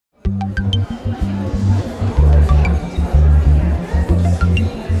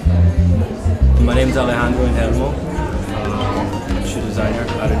name's Alejandro Ingelmo, shoe designer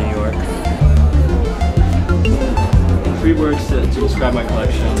out of New York. 3 words to describe my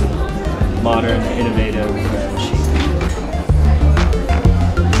collection: modern, innovative, and chic.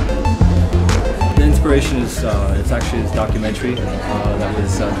 The inspiration is it's actually this documentary that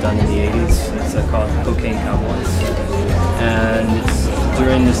was done in the 80s. It's called Cocaine Cowboys, and it's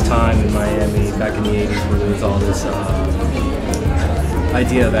during this time in Miami back in the 80s where there was all this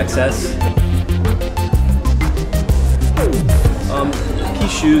idea of excess. Key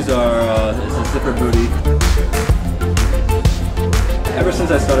shoes are it's a zipper booty. Ever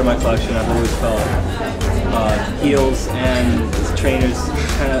since I started my collection, I've always felt heels and trainers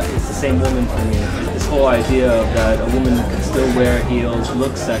it's the same woman for me. This whole idea that a woman can still wear heels,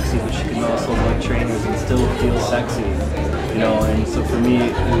 look sexy, but she can also wear trainers and still feel sexy. You know, and so for me,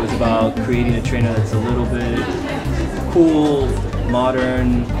 it was about creating a trainer that's a little bit cool,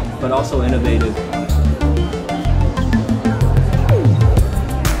 modern, but also innovative.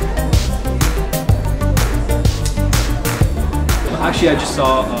 Actually, I just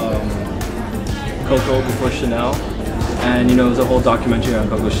saw Coco before Chanel, and you know, it was a whole documentary on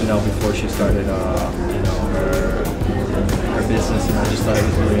Coco Chanel before she started, you know, her business, and I just thought it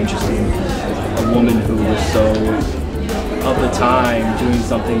was really interesting. A woman who was so of the time doing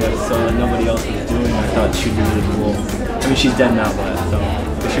something that nobody else was doing. I thought she'd be really cool. I mean, she's dead now,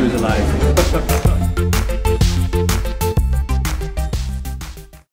 but if she was alive.